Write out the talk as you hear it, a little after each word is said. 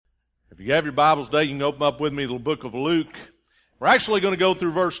If you have your Bibles today, you can open up with me to the book of Luke. We're actually going to go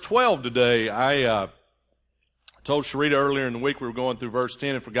through verse 12 today. I told Sharita earlier in the week we were going through verse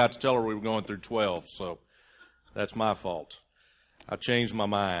 10 and forgot to tell her we were going through 12, so that's my fault. I changed my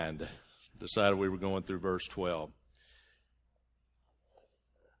mind, decided we were going through verse 12.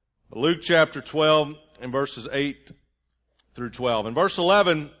 Luke chapter 12 and verses 8 through 12. In verse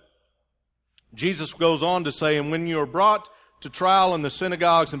 11, Jesus goes on to say, "And when you are brought to trial in the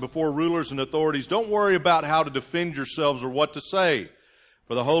synagogues and before rulers and authorities, don't worry about how to defend yourselves or what to say,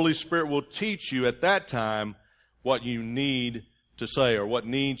 for the Holy Spirit will teach you at that time what you need to say or what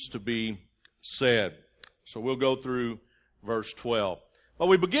needs to be said." So we'll go through verse 12. But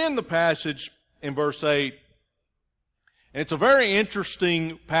we begin the passage in verse 8, and it's a very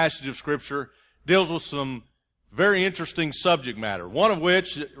interesting passage of Scripture. It deals with some very interesting subject matter, one of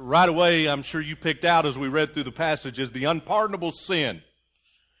which, right away, I'm sure you picked out as we read through the passage, is the unpardonable sin,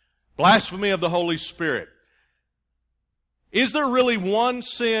 blasphemy of the Holy Spirit. Is there really one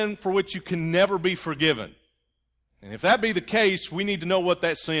sin for which you can never be forgiven? And if that be the case, we need to know what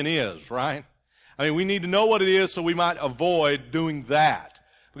that sin is, right? I mean, we need to know what it is so we might avoid doing that.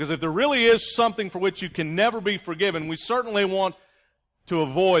 Because if there really is something for which you can never be forgiven, we certainly want to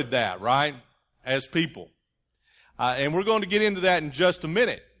avoid that, right, as people. And we're going to get into that in just a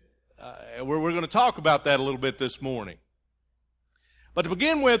minute. We're going to talk about that a little bit this morning. But to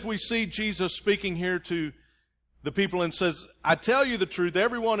begin with, we see Jesus speaking here to the people and says, "I tell you the truth,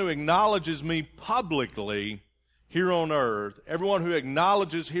 everyone who acknowledges me publicly here on earth, everyone who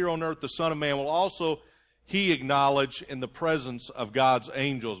acknowledges here on earth the Son of Man will also he acknowledge in the presence of God's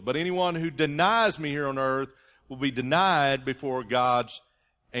angels. But anyone who denies me here on earth will be denied before God's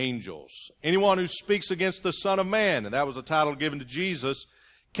angels. Anyone who speaks against the Son of Man," and that was a title given to Jesus,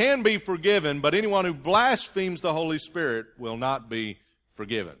 "can be forgiven, but anyone who blasphemes the Holy Spirit will not be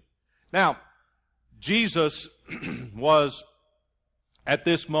forgiven." Now, Jesus was at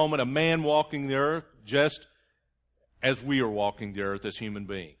this moment a man walking the earth just as we are walking the earth as human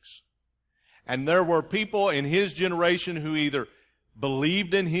beings. And there were people in his generation who either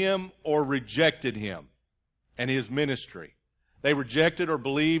believed in him or rejected him and his ministry. They rejected or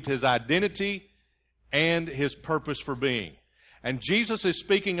believed his identity and his purpose for being. And Jesus is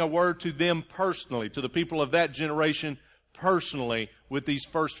speaking a word to them personally, to the people of that generation personally, with these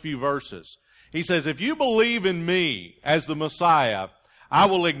first few verses. He says, if you believe in me as the Messiah, I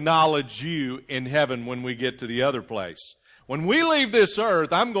will acknowledge you in heaven when we get to the other place. When we leave this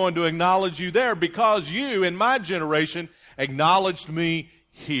earth, I'm going to acknowledge you there because you, in my generation, acknowledged me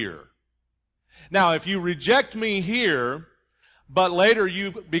here. Now, if you reject me here, but later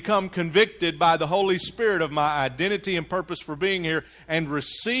you become convicted by the Holy Spirit of my identity and purpose for being here and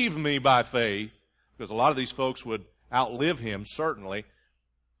receive me by faith, because a lot of these folks would outlive him, certainly,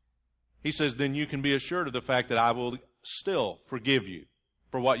 he says, then you can be assured of the fact that I will still forgive you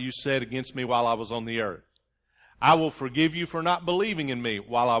for what you said against me while I was on the earth. I will forgive you for not believing in me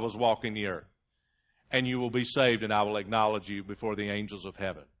while I was walking the earth. And you will be saved, and I will acknowledge you before the angels of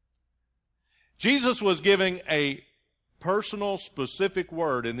heaven. Jesus was giving a personal, specific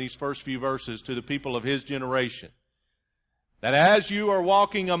word in these first few verses to the people of his generation. That as you are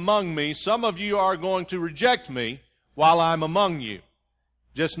walking among me, some of you are going to reject me while I'm among you.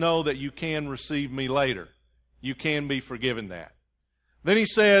 Just know that you can receive me later. You can be forgiven that. Then he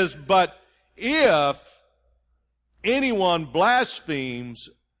says, but if anyone blasphemes,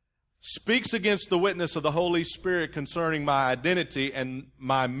 speaks against the witness of the Holy Spirit concerning my identity and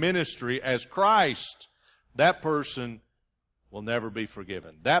my ministry as Christ, that person will never be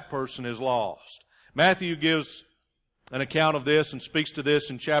forgiven. That person is lost. Matthew gives an account of this and speaks to this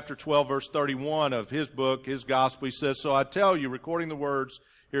in chapter 12, verse 31 of his book, his gospel. He says, so I tell you, recording the words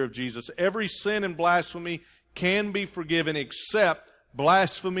here of Jesus, every sin and blasphemy can be forgiven except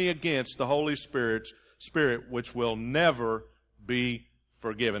blasphemy against the Holy Spirit, which will never be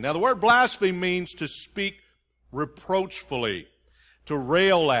forgiven. Now, the word blaspheme means to speak reproachfully, to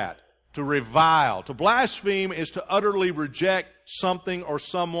rail at, to revile. To blaspheme is to utterly reject something or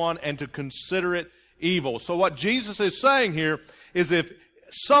someone and to consider it evil. So what Jesus is saying here is if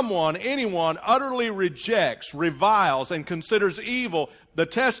someone, anyone, utterly rejects, reviles, and considers evil the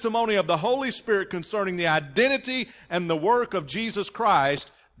testimony of the Holy Spirit concerning the identity and the work of Jesus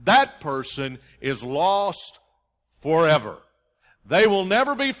Christ, that person is lost forever. They will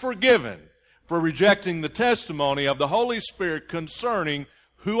never be forgiven for rejecting the testimony of the Holy Spirit concerning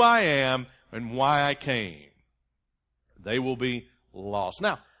who I am and why I came. They will be lost.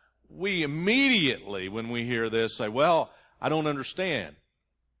 Now, we immediately, when we hear this, say, well, I don't understand.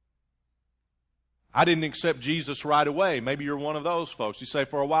 I didn't accept Jesus right away. Maybe you're one of those folks. You say,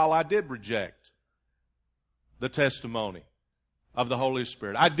 for a while I did reject the testimony of the Holy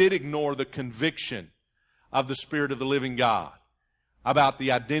Spirit. I did ignore the conviction of the Spirit of the living God about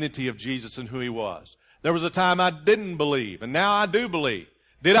the identity of Jesus and who He was. There was a time I didn't believe, and now I do believe.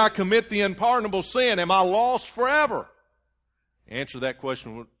 Did I commit the unpardonable sin? Am I lost forever? The answer to that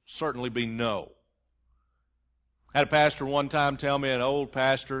question would certainly be no. I had a pastor one time tell me, an old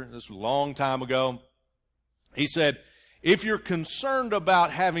pastor, this was a long time ago, he said, if you're concerned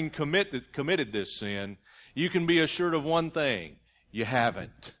about having committed this sin, you can be assured of one thing: you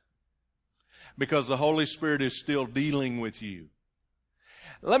haven't. Because the Holy Spirit is still dealing with you.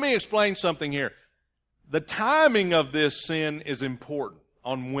 Let me explain something here. The timing of this sin is important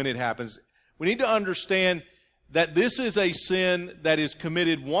on when it happens. We need to understand that this is a sin that is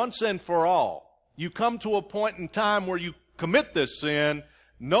committed once and for all. You come to a point in time where you commit this sin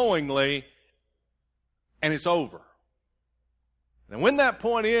knowingly, and it's over. And when that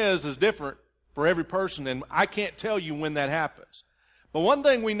point is different for every person, and I can't tell you when that happens. But one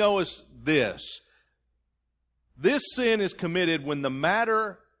thing we know is this. This sin is committed when the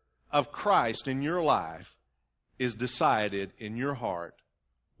matter of Christ in your life is decided in your heart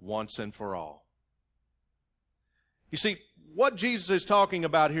once and for all. You see, what Jesus is talking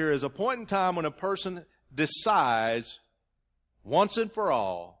about here is a point in time when a person decides once and for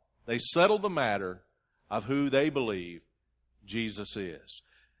all, they settle the matter of who they believe Jesus is.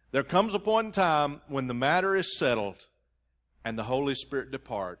 There comes a point in time when the matter is settled and the Holy Spirit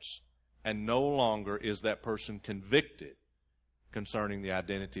departs, and no longer is that person convicted concerning the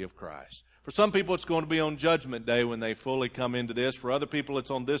identity of Christ. For some people, it's going to be on Judgment Day when they fully come into this. For other people,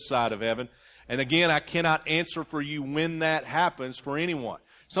 it's on this side of heaven. And again, I cannot answer for you when that happens for anyone.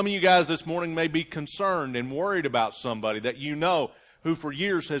 Some of you guys this morning may be concerned and worried about somebody that you know who for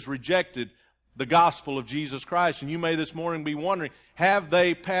years has rejected the gospel of Jesus Christ. And you may this morning be wondering, have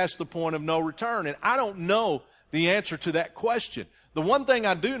they passed the point of no return? And I don't know the answer to that question. The one thing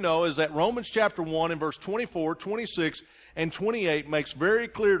I do know is that Romans chapter 1 and verse 24, 26, and 28 makes very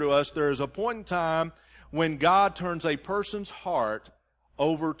clear to us there is a point in time when God turns a person's heart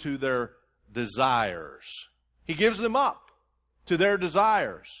over to their desires. He gives them up to their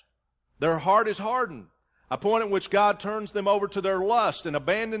desires. Their heart is hardened. A point at which God turns them over to their lust and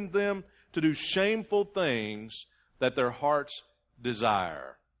abandons them to do shameful things that their hearts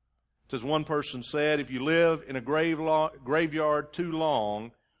desire. As one person said, if you live in a graveyard too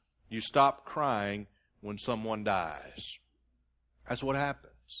long, you stop crying when someone dies. That's what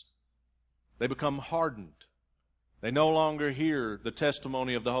happens. They become hardened. They no longer hear the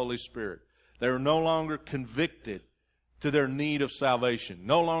testimony of the Holy Spirit. They are no longer convicted to their need of salvation.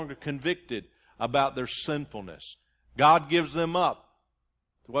 No longer convicted about their sinfulness. God gives them up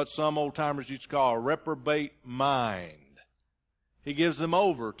to what some old-timers used to call a reprobate mind. He gives them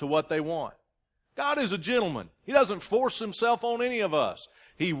over to what they want. God is a gentleman. He doesn't force Himself on any of us.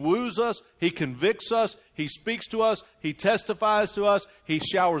 He woos us. He convicts us. He speaks to us. He testifies to us. He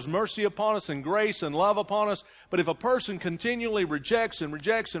showers mercy upon us and grace and love upon us. But if a person continually rejects and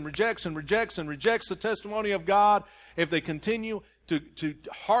rejects and rejects and rejects and rejects the testimony of God, if they continue to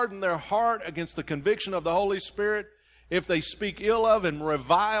harden their heart against the conviction of the Holy Spirit, if they speak ill of and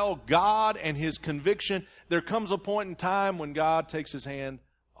revile God and His conviction, there comes a point in time when God takes His hand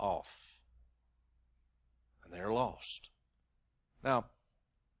off. And they're lost. Now,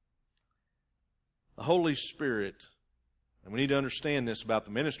 the Holy Spirit, and we need to understand this about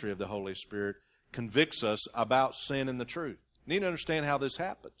the ministry of the Holy Spirit, convicts us about sin and the truth. We need to understand how this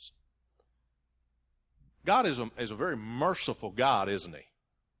happens. God is a very merciful God, isn't He?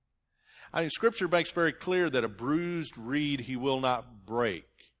 I mean, Scripture makes very clear that a bruised reed He will not break.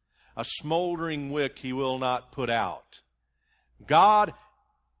 A smoldering wick He will not put out. God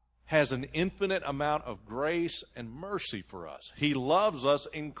has an infinite amount of grace and mercy for us. He loves us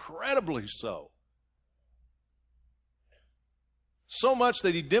incredibly so. So much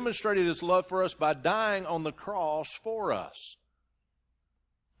that He demonstrated His love for us by dying on the cross for us.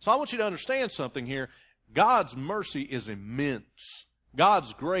 So I want you to understand something here. God's mercy is immense.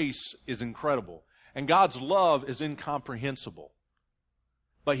 God's grace is incredible. And God's love is incomprehensible.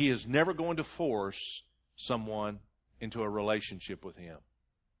 But He is never going to force someone into a relationship with Him.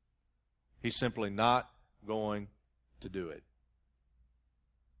 He's simply not going to do it.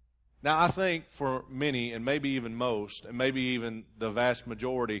 Now, I think for many, and maybe even most, and maybe even the vast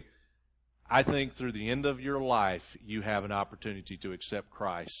majority, I think through the end of your life, you have an opportunity to accept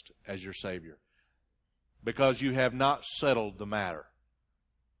Christ as your Savior. Because you have not settled the matter.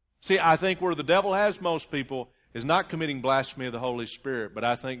 See, I think where the devil has most people is not committing blasphemy of the Holy Spirit, but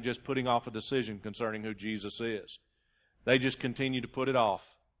I think just putting off a decision concerning who Jesus is. They just continue to put it off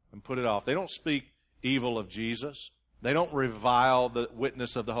and put it off. They don't speak evil of Jesus. They don't revile the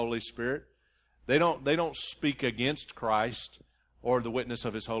witness of the Holy Spirit. They don't speak against Christ or the witness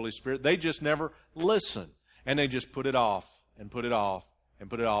of His Holy Spirit. They just never listen. And they just put it off and put it off and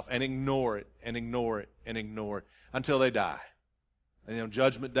put it off and ignore it and ignore it and ignore it until they die. And on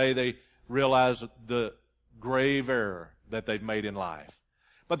Judgment Day, they realize the grave error that they've made in life.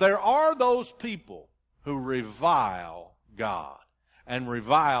 But there are those people who revile God and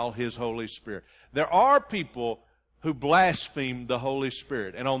revile His Holy Spirit. There are people who blaspheme the Holy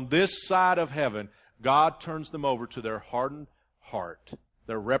Spirit. And on this side of heaven, God turns them over to their hardened heart,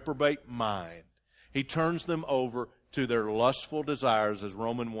 their reprobate mind. He turns them over to their lustful desires, as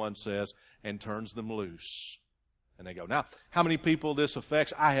Romans 1 says, and turns them loose. And they go. Now, how many people this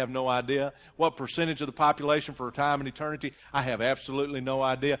affects, I have no idea. What percentage of the population for time and eternity, I have absolutely no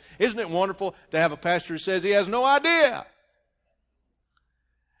idea. Isn't it wonderful to have a pastor who says he has no idea?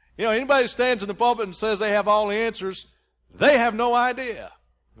 You know, anybody who stands in the pulpit and says they have all the answers, they have no idea.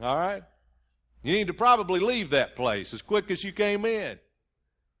 All right? You need to probably leave that place as quick as you came in.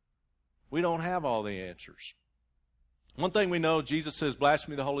 We don't have all the answers. One thing we know, Jesus says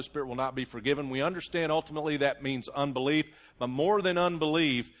blasphemy of the Holy Spirit will not be forgiven. We understand ultimately that means unbelief, but more than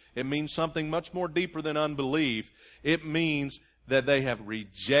unbelief, it means something much more deeper than unbelief. It means that they have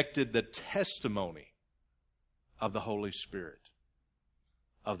rejected the testimony of the Holy Spirit,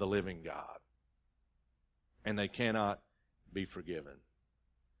 of the living God. And they cannot be forgiven.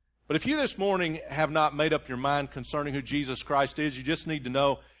 But if you this morning have not made up your mind concerning who Jesus Christ is, you just need to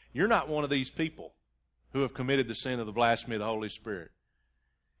know you're not one of these people who have committed the sin of the blasphemy of the Holy Spirit.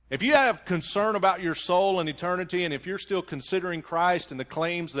 If you have concern about your soul and eternity, and if you're still considering Christ and the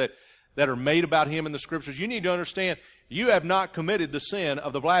claims that are made about Him in the Scriptures, you need to understand you have not committed the sin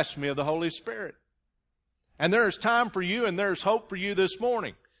of the blasphemy of the Holy Spirit. And there is time for you and there is hope for you this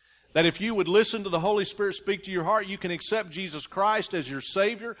morning. That if you would listen to the Holy Spirit speak to your heart, you can accept Jesus Christ as your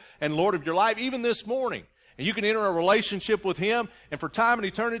Savior and Lord of your life, even this morning. And you can enter a relationship with Him, and for time and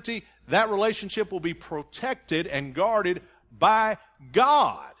eternity, that relationship will be protected and guarded by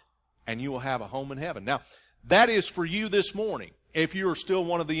God. And you will have a home in heaven. Now, that is for you this morning, if you are still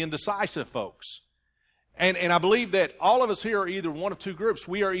one of the indecisive folks. And I believe that all of us here are either one of two groups.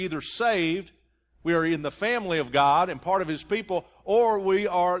 We are either saved, we are in the family of God and part of His people, or we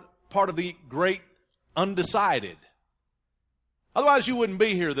are part of the great undecided. Otherwise, you wouldn't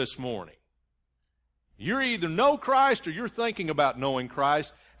be here this morning. You either know Christ or you're thinking about knowing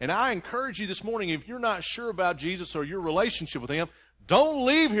Christ. And I encourage you this morning, if you're not sure about Jesus or your relationship with Him, don't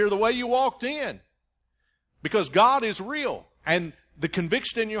leave here the way you walked in. Because God is real. And the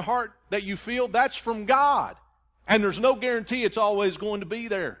conviction in your heart that you feel, that's from God. And there's no guarantee it's always going to be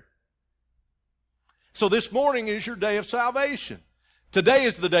there. So this morning is your day of salvation. Today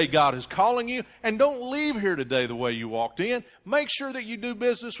is the day God is calling you. And don't leave here today the way you walked in. Make sure that you do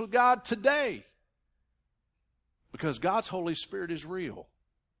business with God today. Because God's Holy Spirit is real.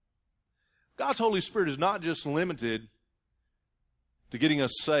 God's Holy Spirit is not just limited to getting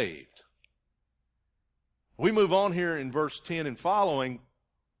us saved. We move on here in verse 10 and following,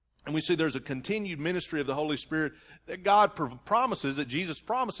 and we see there's a continued ministry of the Holy Spirit that God promises, that Jesus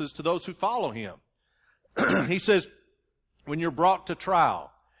promises to those who follow Him. He says, when you're brought to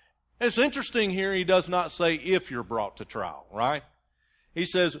trial. It's interesting here, He does not say if you're brought to trial, right? He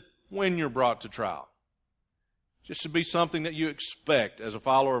says, when you're brought to trial. Just to be something that you expect as a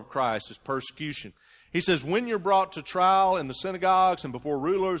follower of Christ is persecution. He says, when you're brought to trial in the synagogues and before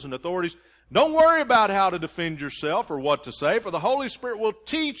rulers and authorities, don't worry about how to defend yourself or what to say, for the Holy Spirit will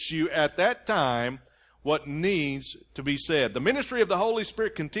teach you at that time what needs to be said. The ministry of the Holy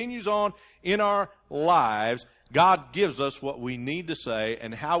Spirit continues on in our lives. God gives us what we need to say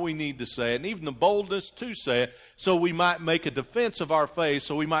and how we need to say it, and even the boldness to say it, so we might make a defense of our faith,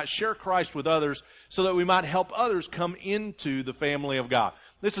 so we might share Christ with others, so that we might help others come into the family of God.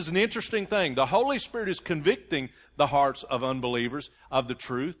 This is an interesting thing. The Holy Spirit is convicting the hearts of unbelievers of the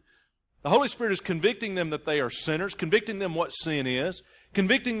truth. The Holy Spirit is convicting them that they are sinners, convicting them what sin is,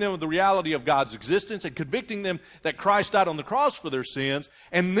 convicting them of the reality of God's existence, and convicting them that Christ died on the cross for their sins.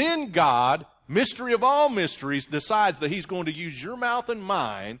 And then God, mystery of all mysteries, decides that He's going to use your mouth and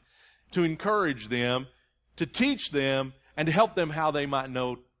mine to encourage them, to teach them, and to help them how they might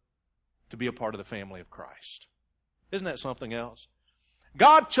know to be a part of the family of Christ. Isn't that something else?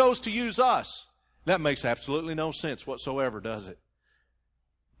 God chose to use us. That makes absolutely no sense whatsoever, does it?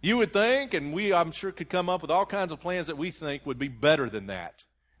 You would think, and we, I'm sure, could come up with all kinds of plans that we think would be better than that.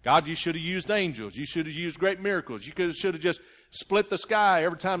 God, you should have used angels. You should have used great miracles. You should have just split the sky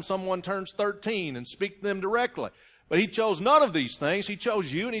every time someone turns 13 and speak to them directly. But He chose none of these things. He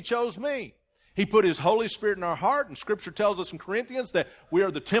chose you and He chose me. He put His Holy Spirit in our heart, and Scripture tells us in Corinthians that we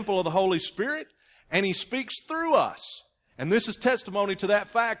are the temple of the Holy Spirit, and He speaks through us. And this is testimony to that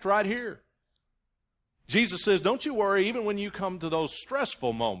fact right here. Jesus says, don't you worry, even when you come to those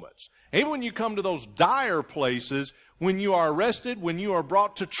stressful moments, even when you come to those dire places, when you are arrested, when you are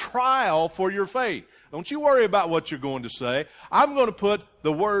brought to trial for your faith. Don't you worry about what you're going to say. I'm going to put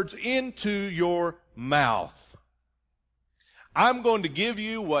the words into your mouth. I'm going to give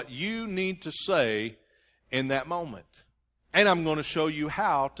you what you need to say in that moment. And I'm going to show you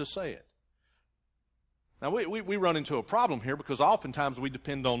how to say it. Now, we run into a problem here because oftentimes we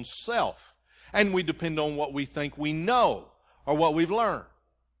depend on self. And we depend on what we think we know or what we've learned.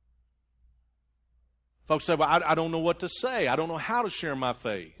 Folks say, well, I don't know what to say. I don't know how to share my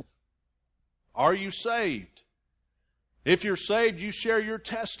faith. Are you saved? If you're saved, you share your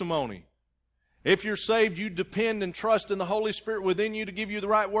testimony. If you're saved, you depend and trust in the Holy Spirit within you to give you the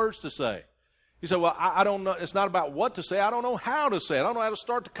right words to say. You say, well, I don't know. It's not about what to say. I don't know how to say it. I don't know how to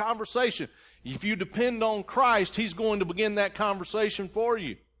start the conversation. If you depend on Christ, He's going to begin that conversation for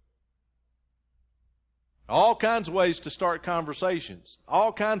you. All kinds of ways to start conversations.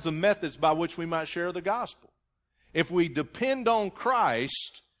 All kinds of methods by which we might share the gospel. If we depend on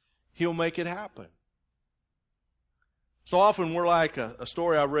Christ, He'll make it happen. So often we're like a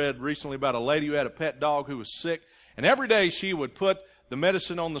story I read recently about a lady who had a pet dog who was sick. And every day she would put the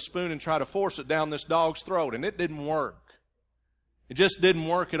medicine on the spoon and try to force it down this dog's throat. And it didn't work. It just didn't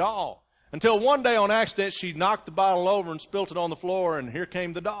work at all. Until one day on accident she knocked the bottle over and spilt it on the floor. And here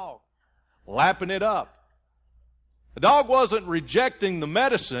came the dog, lapping it up. The dog wasn't rejecting the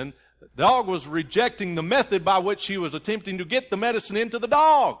medicine. The dog was rejecting the method by which she was attempting to get the medicine into the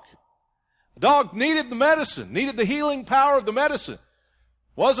dog. The dog needed the medicine, needed the healing power of the medicine.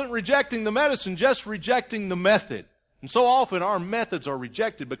 Wasn't rejecting the medicine, just rejecting the method. And so often our methods are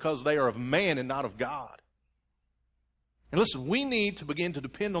rejected because they are of man and not of God. And listen, we need to begin to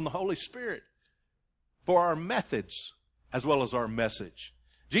depend on the Holy Spirit for our methods as well as our message.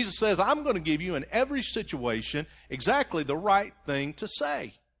 Jesus says, I'm going to give you in every situation exactly the right thing to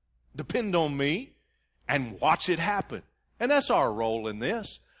say. Depend on me and watch it happen. And that's our role in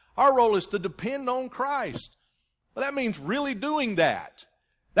this. Our role is to depend on Christ. Well, that means really doing that.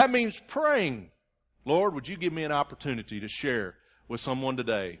 That means praying. Lord, would you give me an opportunity to share with someone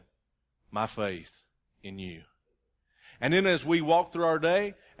today my faith in you? And then as we walk through our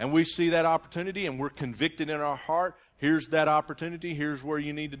day and we see that opportunity and we're convicted in our heart, here's that opportunity, here's where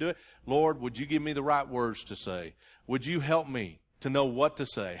you need to do it. Lord, would you give me the right words to say? Would you help me to know what to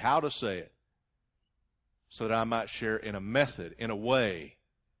say, how to say it, so that I might share in a method, in a way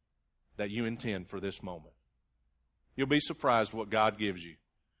that you intend for this moment? You'll be surprised what God gives you,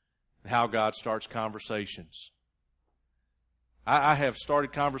 how God starts conversations. I have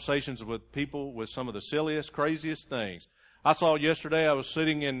started conversations with people with some of the silliest, craziest things. I saw yesterday, I was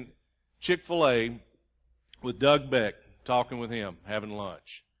sitting in Chick-fil-A with Doug Beck, talking with him, having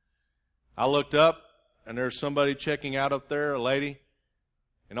lunch. I looked up, and there's somebody checking out up there, a lady,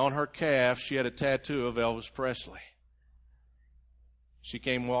 and on her calf, she had a tattoo of Elvis Presley. She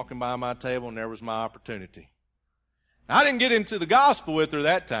came walking by my table, and there was my opportunity. Now, I didn't get into the gospel with her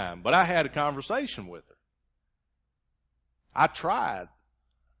that time, but I had a conversation with her. I tried.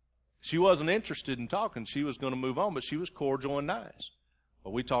 She wasn't interested in talking. She was going to move on, but she was cordial and nice.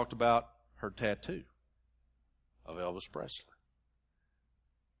 But we talked about her tattoo of Elvis Presley.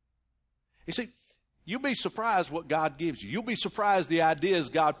 You see, you'll be surprised what God gives you. You'll be surprised the ideas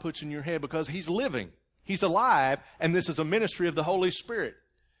God puts in your head because He's living. He's alive, and this is a ministry of the Holy Spirit.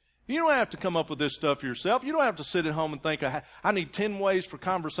 You don't have to come up with this stuff yourself. You don't have to sit at home and think, I need 10 ways for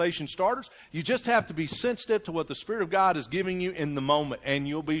conversation starters. You just have to be sensitive to what the Spirit of God is giving you in the moment, and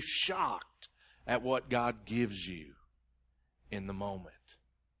you'll be shocked at what God gives you in the moment.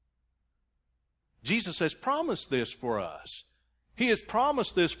 Jesus has promised this for us. He has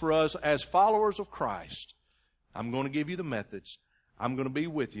promised this for us as followers of Christ. I'm going to give you the methods. I'm going to be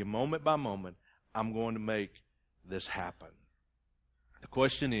with you moment by moment. I'm going to make this happen. The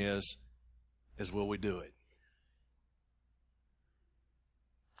question is will we do it?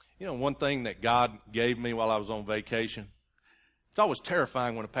 You know, one thing that God gave me while I was on vacation, it's always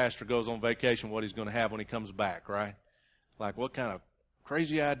terrifying when a pastor goes on vacation what he's going to have when he comes back, right? Like, what kind of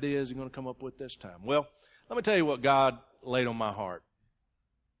crazy idea is he going to come up with this time? Well, let me tell you what God laid on my heart.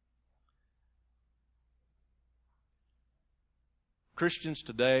 Christians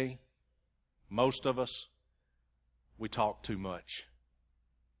today, most of us, we talk too much.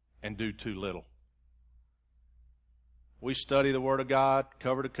 and do too little. We study the Word of God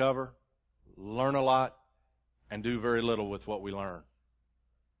cover to cover, learn a lot, and do very little with what we learn.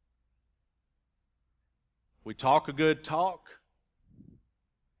 We talk a good talk,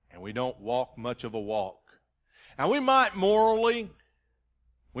 and we don't walk much of a walk. Now, we might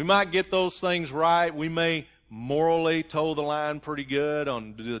get those things right. We may morally toe the line pretty good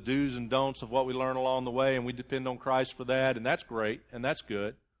on the do's and don'ts of what we learn along the way, and we depend on Christ for that, and that's great, and that's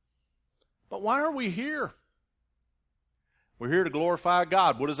good. But why are we here? We're here to glorify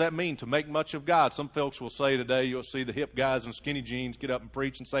God. What does that mean? To make much of God. Some folks will say today, you'll see the hip guys in skinny jeans get up and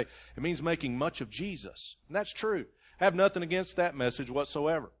preach and say, it means making much of Jesus. And that's true. I have nothing against that message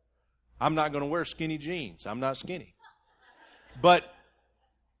whatsoever. I'm not going to wear skinny jeans. I'm not skinny. But,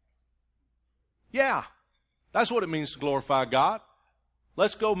 yeah, that's what it means to glorify God.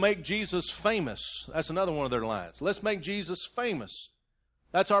 Let's go make Jesus famous. That's another one of their lines. Let's make Jesus famous.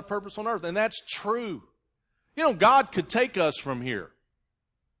 That's our purpose on earth. And that's true. You know, God could take us from here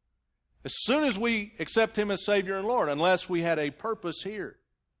as soon as we accept Him as Savior and Lord, unless we had a purpose here.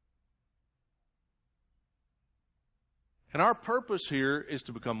 And our purpose here is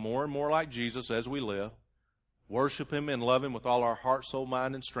to become more and more like Jesus as we live, worship Him and love Him with all our heart, soul,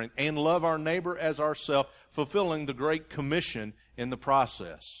 mind, and strength, and love our neighbor as ourselves, fulfilling the Great Commission in the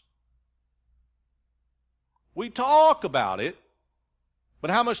process. We talk about it, but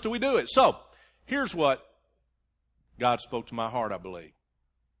how much do we do it? So, here's what God spoke to my heart, I believe.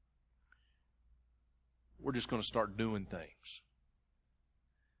 We're just going to start doing things.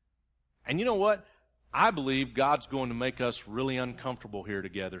 And you know what? I believe God's going to make us really uncomfortable here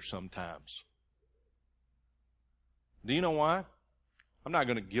together sometimes. Do you know why? I'm not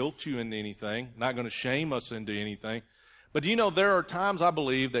going to guilt you into anything. I'm not going to shame us into anything. But do you know there are times I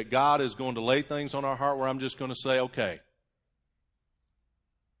believe that God is going to lay things on our heart where I'm just going to say, okay,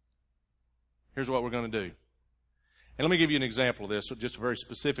 here's what we're going to do. And let me give you an example of this, just a very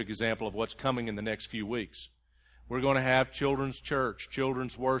specific example of what's coming in the next few weeks. We're going to have children's church,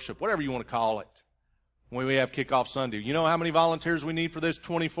 children's worship, whatever you want to call it, when we have kickoff Sunday. You know how many volunteers we need for this?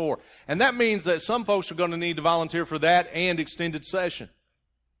 24. And that means that some folks are going to need to volunteer for that and extended session.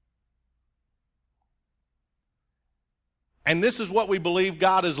 And this is what we believe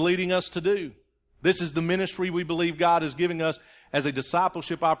God is leading us to do. This is the ministry we believe God is giving us as a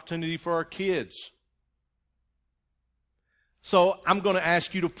discipleship opportunity for our kids. So I'm going to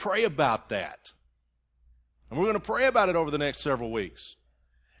ask you to pray about that. And we're going to pray about it over the next several weeks.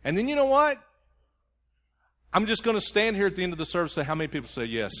 And then you know what? I'm just going to stand here at the end of the service and say, how many people say,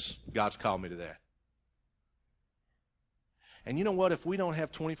 yes, God's called me to that? And you know what? If we don't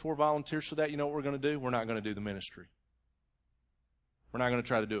have 24 volunteers for that, you know what we're going to do? We're not going to do the ministry. We're not going to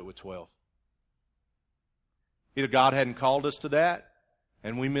try to do it with 12. Either God hadn't called us to that,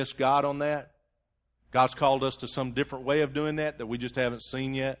 and we missed God on that. God's called us to some different way of doing that we just haven't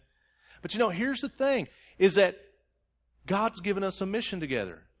seen yet. But you know, here's the thing, is that God's given us a mission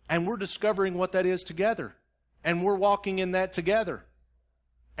together. And we're discovering what that is together. And we're walking in that together.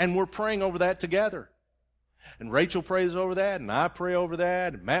 And we're praying over that together. And Rachel prays over that, and I pray over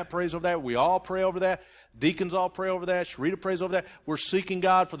that, and Matt prays over that. We all pray over that. Deacons all pray over that. Sharita prays over that. We're seeking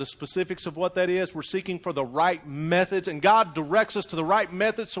God for the specifics of what that is. We're seeking for the right methods. And God directs us to the right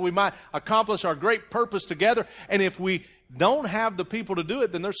methods so we might accomplish our great purpose together. And if we don't have the people to do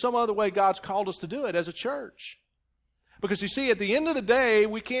it, then there's some other way God's called us to do it as a church. Because you see, at the end of the day,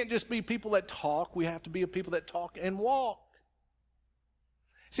 we can't just be people that talk. We have to be a people that talk and walk.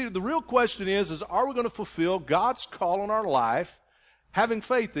 See, the real question is are we going to fulfill God's call on our life, having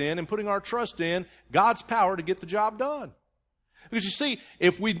faith in and putting our trust in God's power to get the job done? Because you see,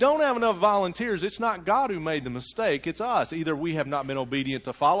 if we don't have enough volunteers, it's not God who made the mistake, it's us. Either we have not been obedient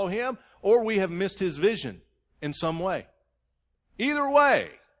to follow Him, or we have missed His vision in some way. Either way,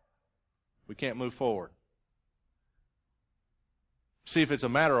 we can't move forward. See, if it's a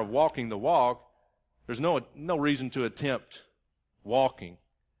matter of walking the walk, there's no reason to attempt walking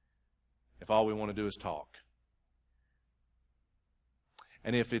if all we want to do is talk.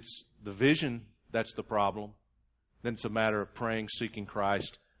 And if it's the vision that's the problem, then it's a matter of praying, seeking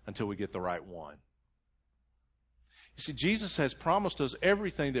Christ until we get the right one. You see, Jesus has promised us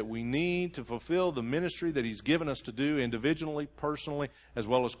everything that we need to fulfill the ministry that He's given us to do individually, personally, as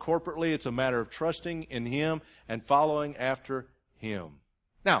well as corporately. It's a matter of trusting in Him and following after Him.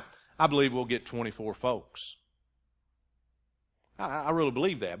 Now, I believe we'll get 24 folks. I really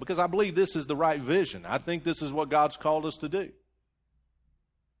believe that because I believe this is the right vision. I think this is what God's called us to do.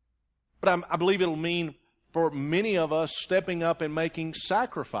 But I believe it'll mean for many of us stepping up and making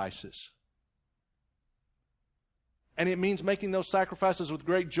sacrifices. And it means making those sacrifices with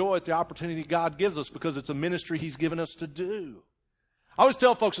great joy at the opportunity God gives us, because it's a ministry He's given us to do. I always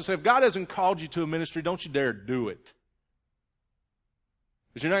tell folks, I say, if God hasn't called you to a ministry, don't you dare do it.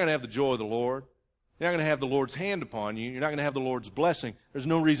 Because you're not going to have the joy of the Lord. You're not going to have the Lord's hand upon you. You're not going to have the Lord's blessing. There's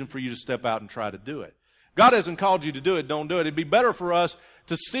no reason for you to step out and try to do it. God hasn't called you to do it, don't do it. It'd be better for us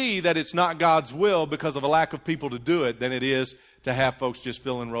to see that it's not God's will because of a lack of people to do it than it is to have folks just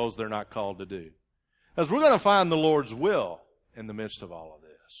fill in roles they're not called to do. Because we're going to find the Lord's will in the midst of all of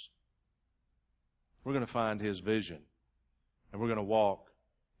this. We're going to find His vision, and we're going to walk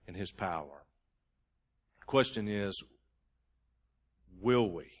in His power. The question is, will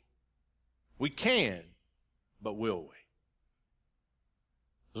we? We can, but will we?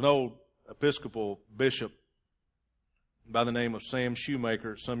 There's an old Episcopal bishop by the name of Sam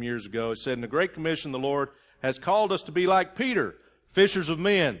Shoemaker some years ago. He said, in the Great Commission, the Lord has called us to be like Peter, fishers of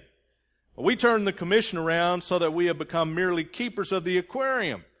men. We turn the commission around so that we have become merely keepers of the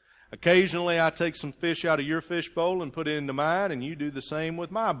aquarium. Occasionally I take some fish out of your fish bowl and put it into mine, and you do the same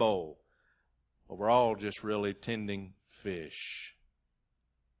with my bowl. But we're all just really tending fish.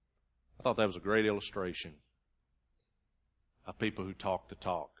 I thought that was a great illustration of people who talk the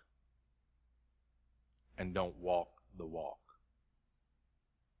talk and don't walk the walk.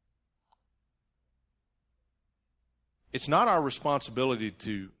 It's not our responsibility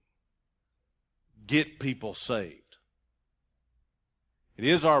to get people saved. It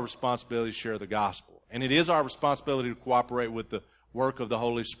is our responsibility to share the gospel. And it is our responsibility to cooperate with the work of the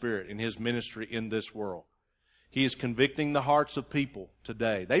Holy Spirit in His ministry in this world. He is convicting the hearts of people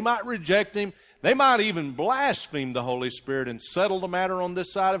today. They might reject Him. They might even blaspheme the Holy Spirit and settle the matter on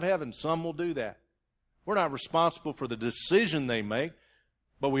this side of heaven. Some will do that. We're not responsible for the decision they make,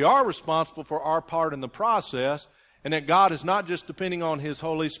 but we are responsible for our part in the process, and that God is not just depending on His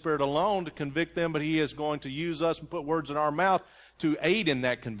Holy Spirit alone to convict them, but He is going to use us and put words in our mouth to aid in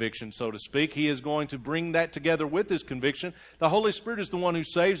that conviction, so to speak. He is going to bring that together with His conviction. The Holy Spirit is the one who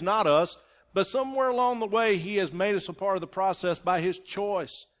saves, not us, but somewhere along the way He has made us a part of the process by His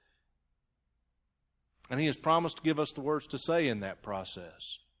choice. And He has promised to give us the words to say in that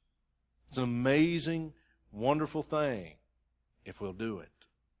process. It's an amazing, wonderful thing if we'll do it.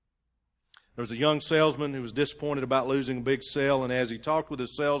 There was a young salesman who was disappointed about losing a big sale, and as he talked with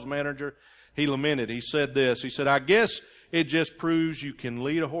his sales manager, he lamented. He said this. He said, I guess it just proves you can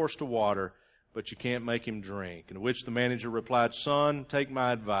lead a horse to water, but you can't make him drink. And to which the manager replied, son, take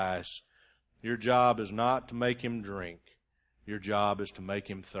my advice. Your job is not to make him drink. Your job is to make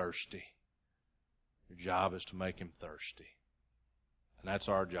him thirsty. Your job is to make him thirsty. And that's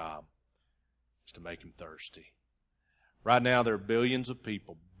our job, is to make him thirsty. Right now there are billions of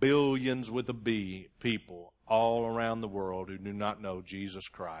people, billions with a B, people all around the world who do not know Jesus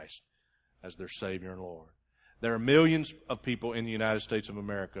Christ as their Savior and Lord. There are millions of people in the United States of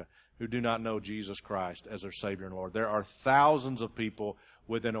America who do not know Jesus Christ as their Savior and Lord. There are thousands of people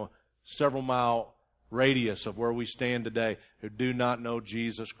within a several mile radius of where we stand today who do not know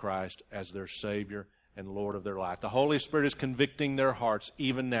Jesus Christ as their Savior and Lord of their life. The Holy Spirit is convicting their hearts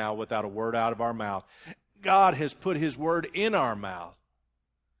even now without a word out of our mouth. God has put His word in our mouth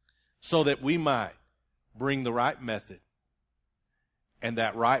so that we might bring the right method and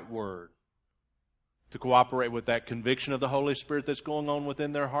that right word to cooperate with that conviction of the Holy Spirit that's going on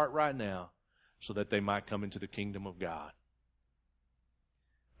within their heart right now so that they might come into the kingdom of God.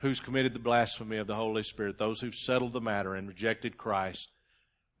 Who's committed the blasphemy of the Holy Spirit? Those who've settled the matter and rejected Christ.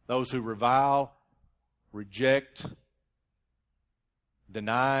 Those who revile, reject,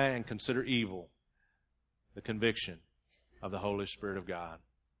 deny, and consider evil the conviction of the Holy Spirit of God.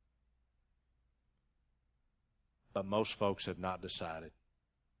 But most folks have not decided.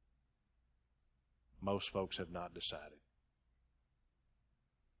 Most folks have not decided.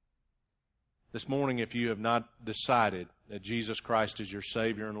 This morning, if you have not decided that Jesus Christ is your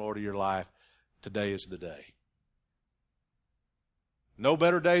Savior and Lord of your life, today is the day. No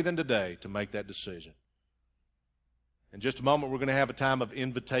better day than today to make that decision. In just a moment, we're going to have a time of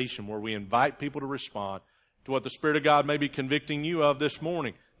invitation where we invite people to respond to what the Spirit of God may be convicting you of this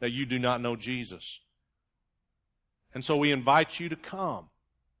morning, that you do not know Jesus. And so we invite you to come.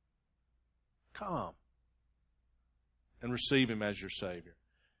 Come and receive Him as your Savior.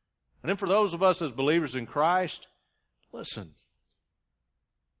 And then for those of us as believers in Christ, listen,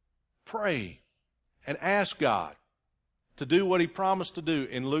 pray and ask God to do what He promised to do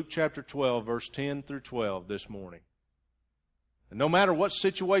in Luke chapter 12, verse 10 through 12 this morning. And no matter what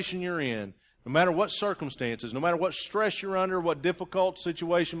situation you're in, no matter what circumstances, no matter what stress you're under, what difficult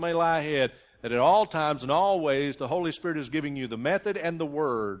situation may lie ahead, that at all times and all ways the Holy Spirit is giving you the method and the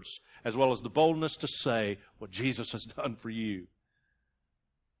words, as well as the boldness to say what Jesus has done for you.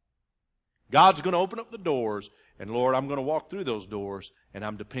 God's going to open up the doors, and Lord, I'm going to walk through those doors, and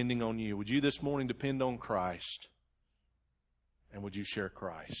I'm depending on you. Would you this morning depend on Christ? And would you share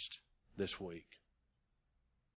Christ this week?